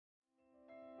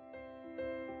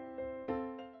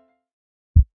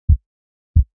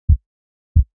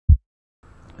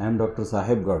I am Dr.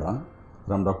 Sahebgowda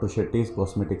from Dr. Shetty's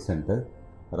Cosmetic Center,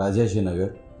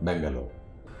 Rajajinagar, Bangalore.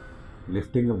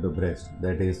 Lifting of the breast,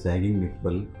 that is sagging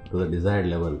nipple to the desired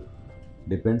level,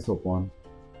 depends upon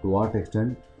to what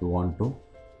extent you want to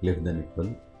lift the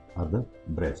nipple or the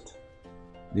breast.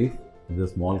 If it is a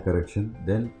small correction,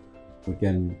 then we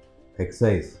can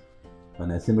excise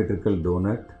an asymmetrical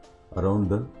donut around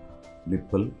the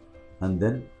nipple and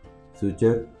then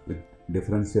suture with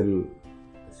differential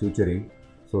suturing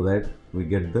so that we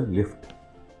get the lift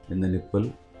in the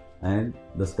nipple and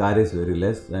the scar is very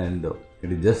less and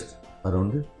it is just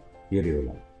around the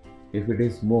areola. If it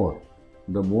is more,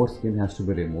 the more skin has to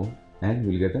be removed and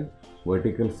we will get a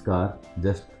vertical scar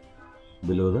just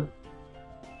below the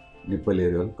nipple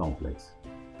areola complex.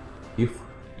 If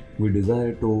we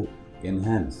desire to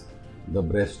enhance the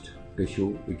breast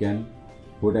tissue, we can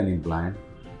put an implant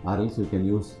or else we can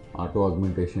use auto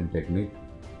augmentation technique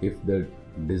if the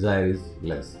desire is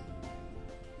less.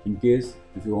 In case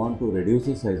if you want to reduce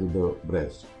the size of the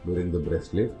breast during the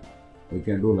breast lift, we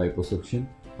can do liposuction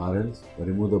or else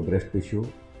remove the breast tissue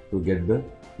to get the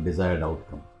desired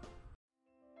outcome.